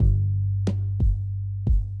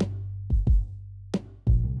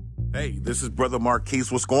Hey, this is Brother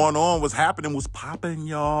Marquise. What's going on? What's happening? What's popping,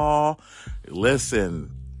 y'all?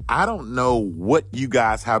 Listen, I don't know what you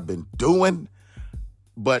guys have been doing,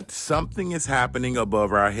 but something is happening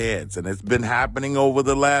above our heads, and it's been happening over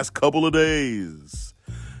the last couple of days.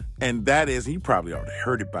 And that is, you probably already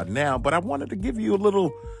heard it by now, but I wanted to give you a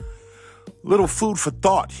little food for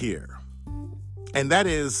thought here. And that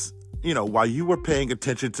is, while you were paying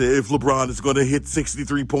attention to if LeBron is going to hit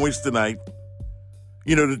 63 points tonight,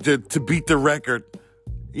 to beat the record,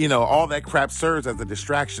 all that crap serves as a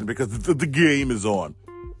distraction because the game is on.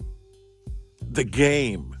 The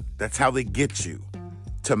game, that's how they get you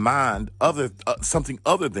to mind something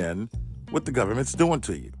other than what the government's doing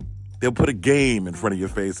to you. They'll put a game in front of your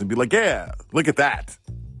face and be like, yeah, look at that.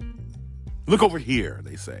 Look over here,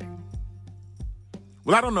 they say.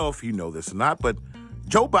 Well, I don't know if you know this or not, but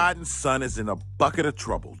Joe Biden's son is in a bucket of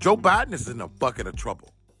trouble. Joe Biden is in a bucket of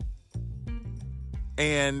trouble.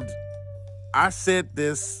 And I said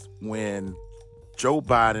this when Joe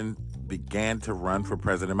Biden began to run for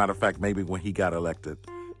president. Matter of fact, maybe when he got elected,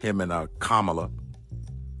 him and Kamala.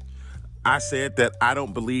 I said that I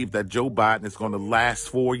don't believe that Joe Biden is going to last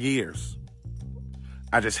 4 years.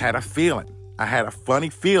 I just had a feeling. I had a funny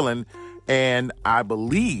feeling, and I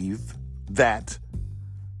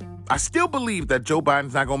still believe that Joe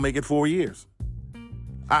Biden's not going to make it 4 years.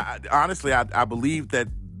 Honestly, I believe that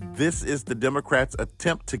this is the Democrats'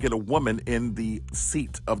 attempt to get a woman in the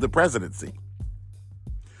seat of the presidency.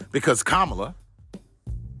 Because Kamala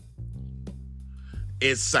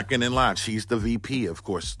is second in line. She's the VP, of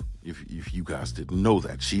course, if you guys didn't know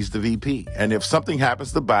that. She's the VP. And if something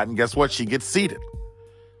happens to Biden, guess what? She gets seated.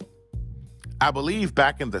 I believe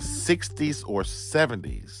back in the 60s or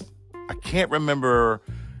 70s, I can't remember,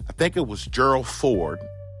 I think it was Gerald Ford,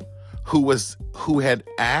 who was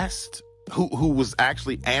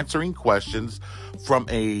actually answering questions from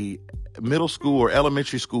a middle school or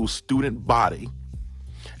elementary school student body.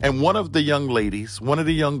 And one of the young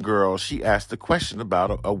girls, she asked a question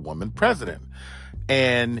about a woman president.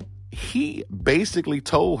 And he basically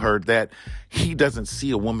told her that he doesn't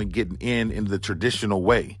see a woman getting in the traditional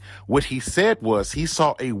way. What he said was he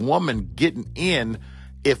saw a woman getting in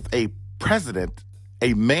if a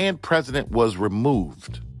man president was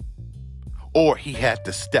removed or he had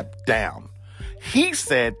to step down. He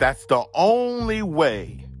said that's the only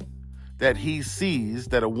way that he sees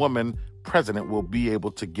that a woman president will be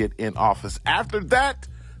able to get in office. After that,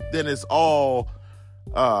 then it's all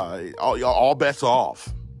bets are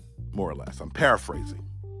off, more or less. I'm paraphrasing,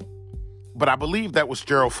 but I believe that was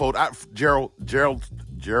Gerald Ford.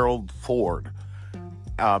 Gerald Ford.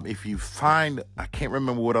 If you find, I can't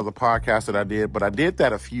remember what other podcast that I did, but I did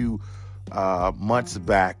that a few months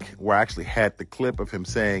back where I actually had the clip of him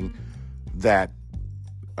saying that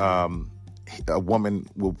a woman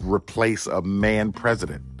will replace a man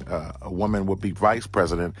president. A woman will be vice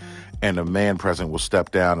president and a man president will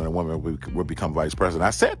step down and a woman will become vice president.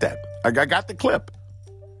 I said that. I got the clip.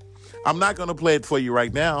 I'm not going to play it for you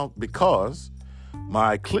right now because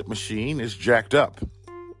my clip machine is jacked up.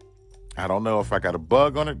 I don't know if I got a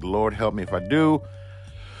bug on it. Lord help me if I do.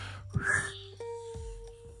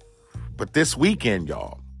 But this weekend,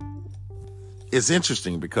 y'all, it's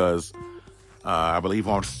interesting because I believe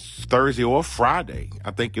on Thursday or Friday,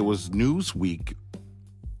 I think it was Newsweek,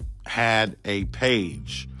 had a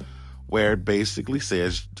page where it basically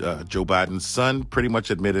says Joe Biden's son pretty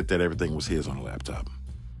much admitted that everything was his on the laptop.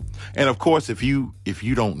 And of course, if you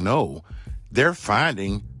don't know, they're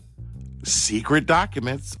finding secret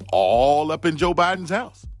documents all up in Joe Biden's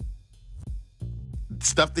house.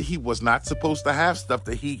 Stuff that he was not supposed to have, stuff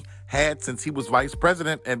that he had since he was vice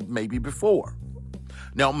president and maybe before.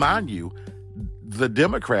 Now, mind you, the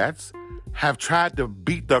Democrats have tried to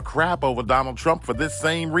beat the crap over Donald Trump for this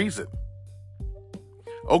same reason.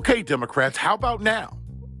 Okay, Democrats, how about now?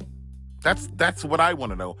 That's what I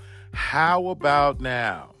want to know. How about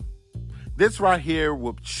now? This right here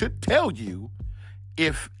should tell you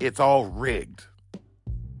if it's all rigged.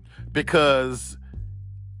 Because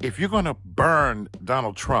if you're going to burn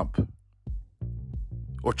Donald Trump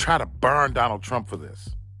or try to burn Donald Trump for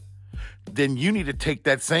this, then you need to take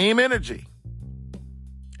that same energy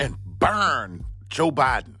and burn Joe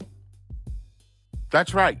Biden.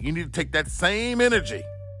 That's right. You need to take that same energy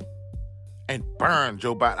and burn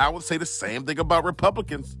Joe Biden. I would say the same thing about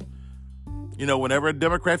Republicans. Whenever a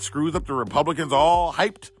Democrat screws up, the Republicans all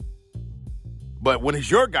hyped. But when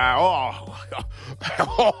it's your guy,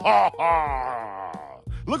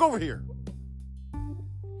 look over here.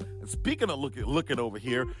 And speaking of looking over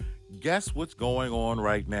here, guess what's going on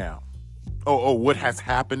right now? What has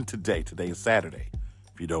happened today? Today is Saturday,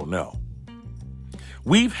 if you don't know.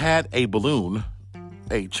 We've had a balloon,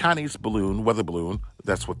 a Chinese balloon, weather balloon,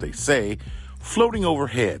 that's what they say, floating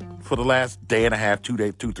overhead for the last day and a half,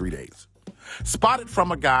 3 days. Spotted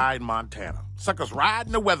from a guy in Montana. Suckers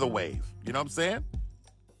riding the weather wave. You know what I'm saying?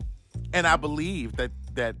 And I believe that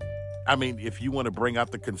if you want to bring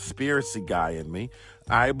out the conspiracy guy in me,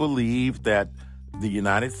 I believe that the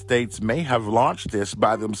United States may have launched this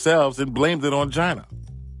by themselves and blamed it on China.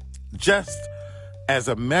 Just as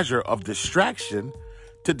a measure of distraction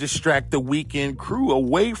to distract the weekend crew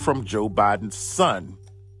away from Joe Biden's son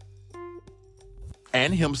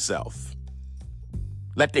and himself.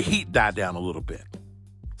 Let the heat die down a little bit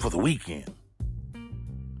for the weekend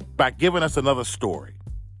by giving us another story.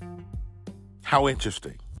 How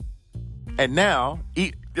interesting. And now,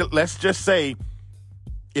 let's just say,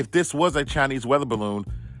 if this was a Chinese weather balloon,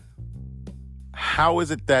 how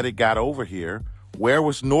is it that it got over here? Where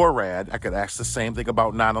was NORAD? I could ask the same thing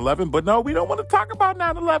about 9/11, but no, we don't want to talk about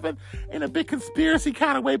 9/11 in a big conspiracy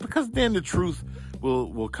kind of way, because then the truth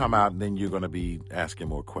will come out and then you're going to be asking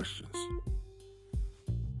more questions.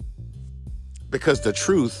 Because the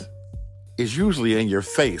truth is usually in your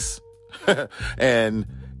face. And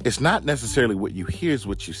it's not necessarily what you hear, is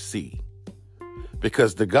what you see.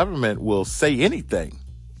 Because the government will say anything,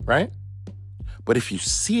 right? But if you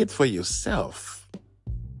see it for yourself,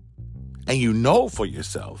 and you know for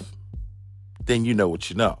yourself, then you know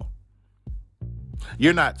what you know.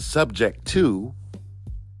 You're not subject to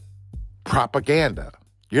propaganda.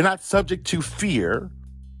 You're not subject to fear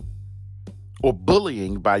or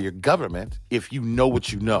bullying by your government if you know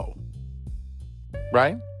what you know,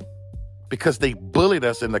 right? Because they bullied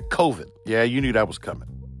us in the COVID. Yeah, you knew that was coming.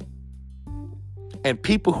 And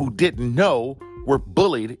people who didn't know were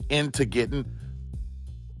bullied into getting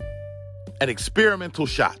an experimental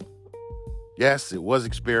shot. Yes, it was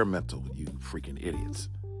experimental, you freaking idiots.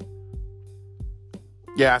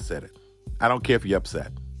 Yeah, I said it. I don't care if you're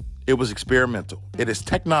upset. It was experimental. It is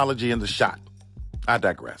technology in the shot. I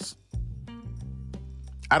digress.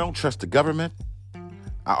 I don't trust the government.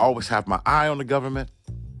 I always have my eye on the government.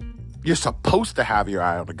 You're supposed to have your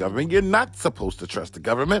eye on the government. You're not supposed to trust the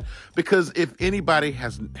government, because if anybody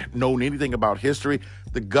has known anything about history,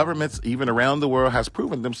 the governments, even around the world, has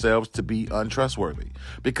proven themselves to be untrustworthy.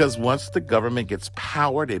 Because once the government gets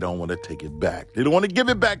power, they don't want to take it back. They don't want to give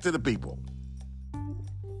it back to the people.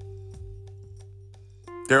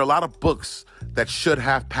 There are a lot of books that should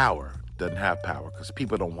have power, doesn't have power, because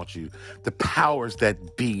people don't want you. The powers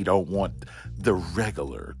that be don't want the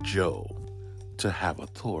regular Joe to have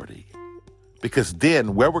authority. Because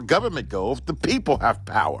then where would government go if the people have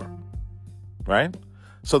power, right?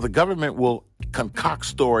 So the government will concoct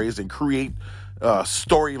stories and create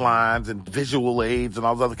storylines and visual aids and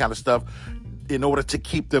all this other kind of stuff in order to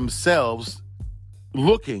keep themselves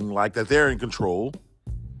looking like that they're in control,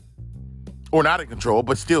 or not in control,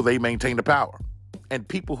 but still they maintain the power. And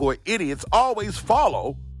people who are idiots always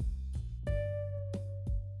follow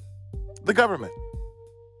the government.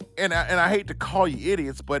 And I hate to call you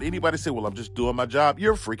idiots, but anybody say, well, I'm just doing my job,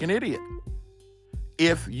 you're a freaking idiot.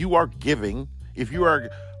 If you are given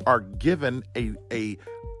an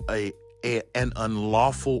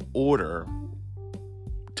unlawful order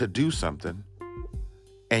to do something,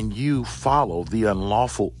 and you follow the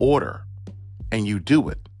unlawful order and you do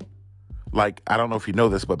it, like, I don't know if you know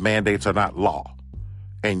this, but mandates are not law.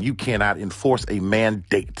 And you cannot enforce a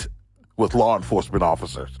mandate with law enforcement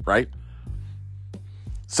officers, right?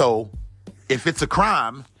 So if it's a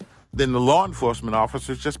crime, then the law enforcement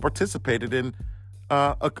officers just participated in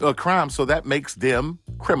a crime. So that makes them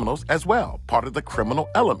criminals as well, part of the criminal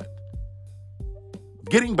element.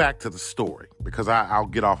 Getting back to the story, because I'll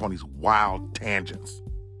get off on these wild tangents.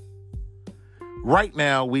 Right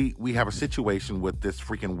now, we have a situation with this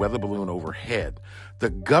freaking weather balloon overhead. The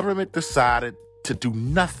government decided to do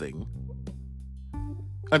nothing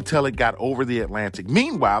until it got over the Atlantic.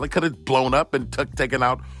 Meanwhile, it could have blown up and taken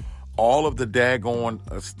out all of the daggone,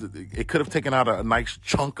 it could have taken out a nice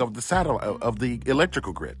chunk of the satellite, of the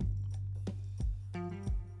electrical grid.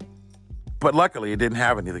 But luckily, it didn't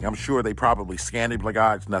have anything. I'm sure they probably scanned it like,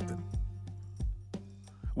 it's nothing.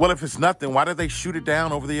 Well, if it's nothing, why did they shoot it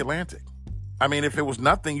down over the Atlantic? I mean, if it was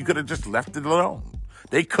nothing, you could have just left it alone.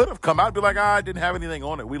 They could have come out and be like, it didn't have anything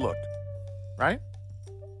on it. We looked, right?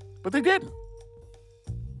 But they didn't.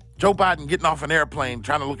 Joe Biden getting off an airplane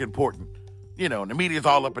trying to look important, and the media's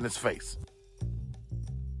all up in his face.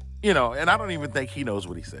 And I don't even think he knows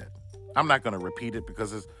what he said. I'm not going to repeat it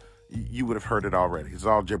because you would have heard it already. It's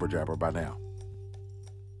all jibber jabber by now.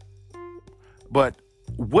 But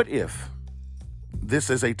what if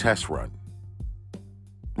this is a test run,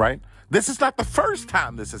 right? This is not the first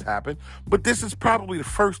time this has happened, but this is probably the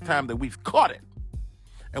first time that we've caught it.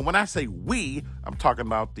 And when I say we, I'm talking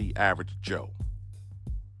about the average Joe.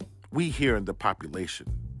 We here in the population,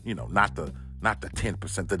 not the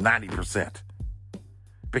 10%, the 90%.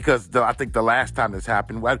 Because I think the last time this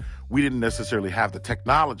happened, we didn't necessarily have the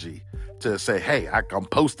technology to say, hey, I'm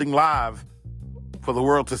posting live for the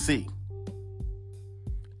world to see.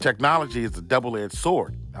 Technology is a double-edged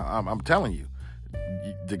sword. I'm telling you,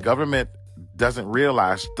 the government doesn't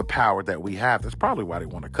realize the power that we have. That's probably why they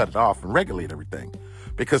want to cut it off and regulate everything,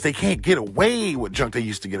 because they can't get away with junk they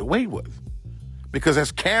used to get away with, because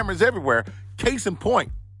there's cameras everywhere. Case in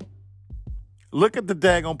point, look at the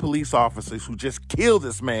daggone police officers who just killed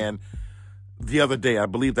this man the other day. I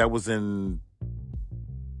believe that was in,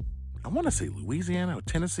 I want to say Louisiana or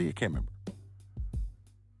Tennessee. I can't remember.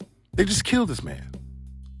 They just killed this man.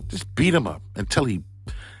 Just beat him up until he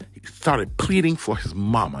started pleading for his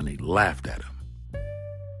mama, and they laughed at him.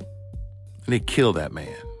 And they killed that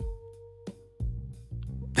man.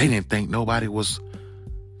 They didn't think anybody was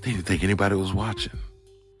watching.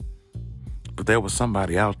 But there was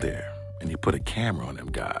somebody out there, and he put a camera on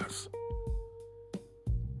them guys.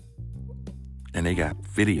 And they got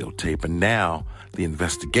videotape. And now the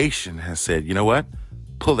investigation has said, you know what?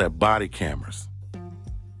 Pull their body cameras.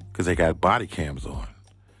 Because they got body cams on.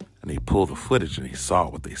 And they pulled the footage and they saw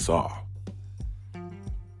what they saw.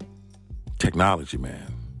 Technology,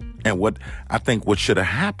 man. And what should have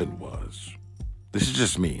happened was, this is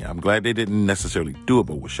just me, I'm glad they didn't necessarily do it,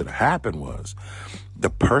 but what should have happened was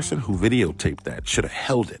the person who videotaped that should have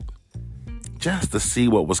held it just to see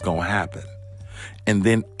what was going to happen, and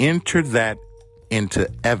then enter that into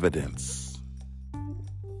evidence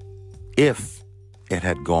if it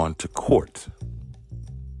had gone to court.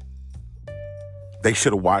 They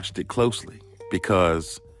should have watched it closely,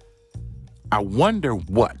 because I wonder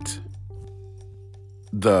what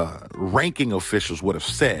the ranking officials would have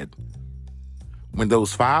said when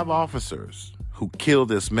those 5 officers who killed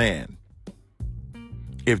this man,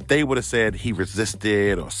 if they would have said he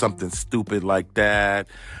resisted or something stupid like that.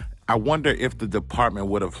 I wonder if the department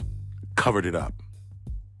would have covered it up.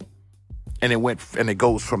 And it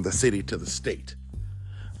goes from the city to the state.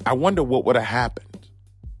 I wonder what would have happened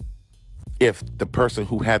if the person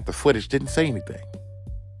who had the footage didn't say anything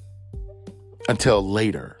until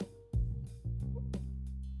later.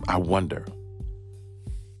 I wonder.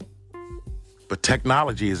 But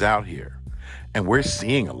technology is out here, and we're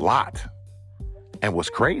seeing a lot. And what's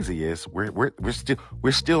crazy is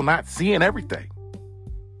we're still not seeing everything.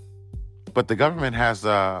 But the government has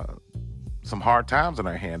some hard times on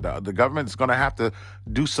their hand. The government's going to have to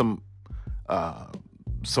do some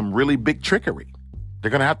really big trickery. They're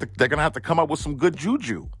gonna have to come up with some good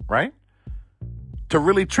juju, right? To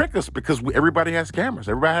really trick us, because everybody has cameras,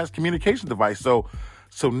 everybody has communication device. So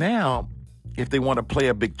now, if they want to play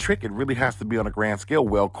a big trick, it really has to be on a grand scale,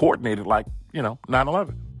 well coordinated, like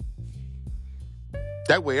 9/11.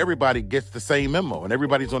 That way, everybody gets the same memo and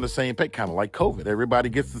everybody's on the same page, kind of like COVID. Everybody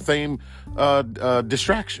gets the same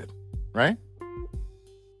distraction, right?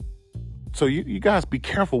 So you guys be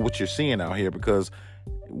careful what you're seeing out here, because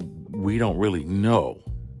we don't really know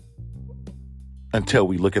until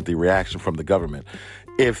we look at the reaction from the government.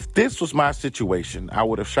 If this was my situation, I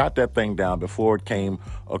would have shot that thing down before it came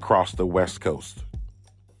across the West Coast.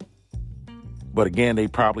 But again, they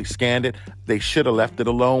probably scanned it. They should have left it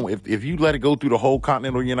alone. If you let it go through the whole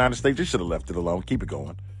continental United States, they should have left it alone. Keep it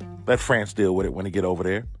going. Let France deal with it when they get over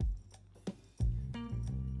there.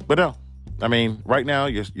 But no, I mean, right now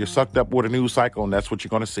you're sucked up with a news cycle, and that's what you're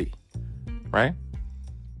going to see, right?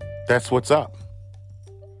 That's what's up.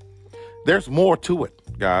 There's more to it,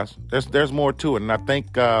 guys. There's more to it, and I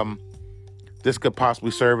think this could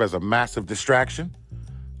possibly serve as a massive distraction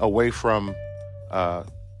away from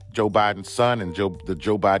Joe Biden's son and the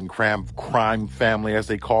Joe Biden crime family, as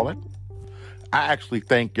they call it. I actually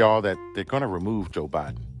think, y'all, that they're going to remove Joe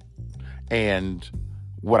Biden. And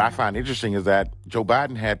what I find interesting is that Joe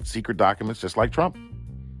Biden had secret documents just like Trump,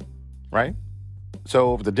 right?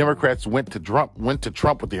 So if the Democrats went to Trump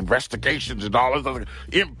with the investigations and all this other,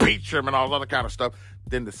 impeach him and all this other kind of stuff,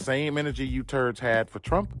 then the same energy you turds had for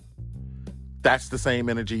Trump, that's the same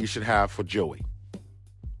energy you should have for Joey.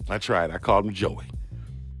 That's right. I called him Joey.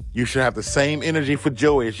 You should have the same energy for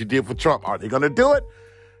Joey as you did for Trump. Are they going to do it?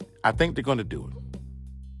 I think they're going to do it.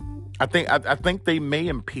 I think they may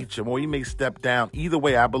impeach him, or he may step down. Either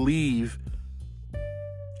way, I believe,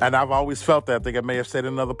 and I've always felt that. I think I may have said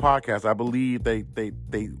in another podcast, I believe they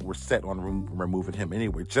were set on removing him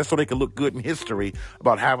anyway, just so they could look good in history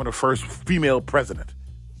about having the first female president.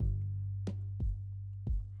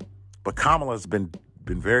 But Kamala's been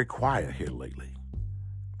been very quiet here lately.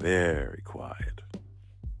 Very quiet.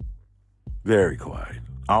 Very quiet.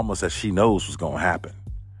 Almost as she knows what's going to happen,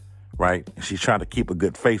 right? And she's trying to keep a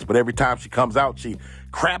good face, but every time she comes out, she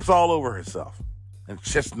craps all over herself. And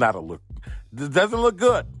it's just not a look. It doesn't look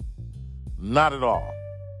good. Not at all.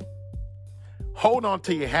 Hold on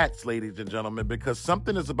to your hats, ladies and gentlemen, because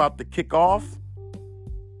something is about to kick off,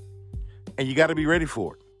 and you got to be ready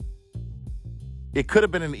for it. It could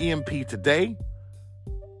have been an EMP today.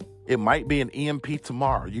 It might be an EMP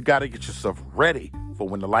tomorrow. You got to get yourself ready for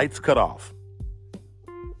when the lights cut off.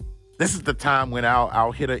 This is the time when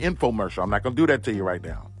I'll hit an infomercial. I'm not going to do that to you right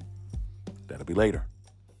now. That'll be later.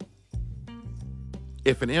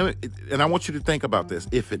 And I want you to think about this.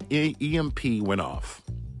 If an EMP went off,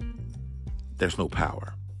 there's no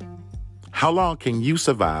power. How long can you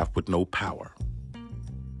survive with no power?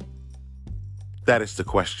 That is the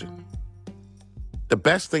question. The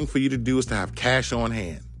best thing for you to do is to have cash on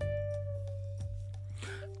hand.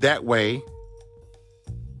 That way,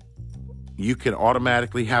 you can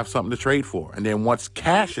automatically have something to trade for. And then once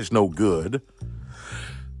cash is no good,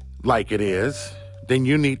 like it is, then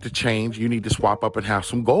you need to change. You need to swap up and have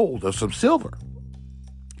some gold or some silver.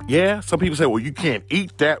 Yeah, some people say, well, you can't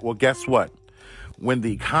eat that. Well, guess what? When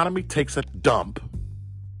the economy takes a dump,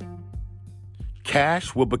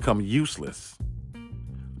 cash will become useless,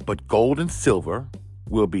 but gold and silver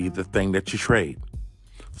will be the thing that you trade.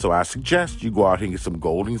 So I suggest you go out here and get some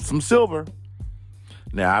gold and some silver.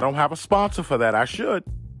 Now, I don't have a sponsor for that. I should.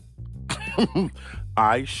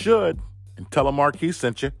 I should. And tell them Marquis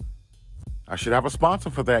sent you. I should have a sponsor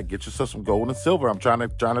for that. Get yourself some gold and silver. I'm trying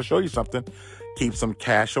to show you something. Keep some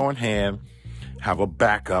cash on hand. Have a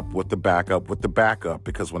backup with the backup with the backup.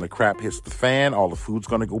 Because when the crap hits the fan, all the food's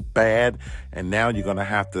going to go bad. And now you're going to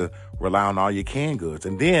have to rely on all your canned goods.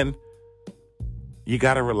 And then you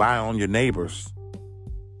got to rely on your neighbors.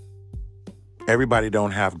 Everybody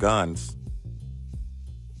don't have guns.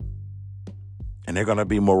 And they're going to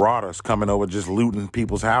be marauders coming over just looting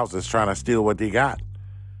people's houses, trying to steal what they got.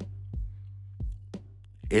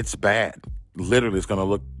 It's bad. Literally, it's going to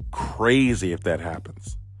look crazy if that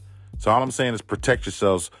happens. So all I'm saying is protect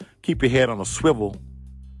yourselves. Keep your head on a swivel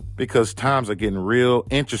because times are getting real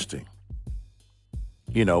interesting.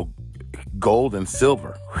 You know, gold and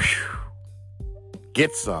silver. Whew.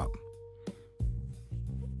 Get some.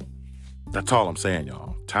 That's all I'm saying,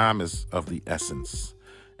 y'all. Time is of the essence.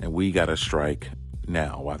 And we got to strike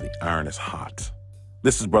now while the iron is hot.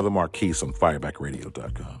 This is Brother Marquis on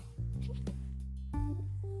firebackradio.com.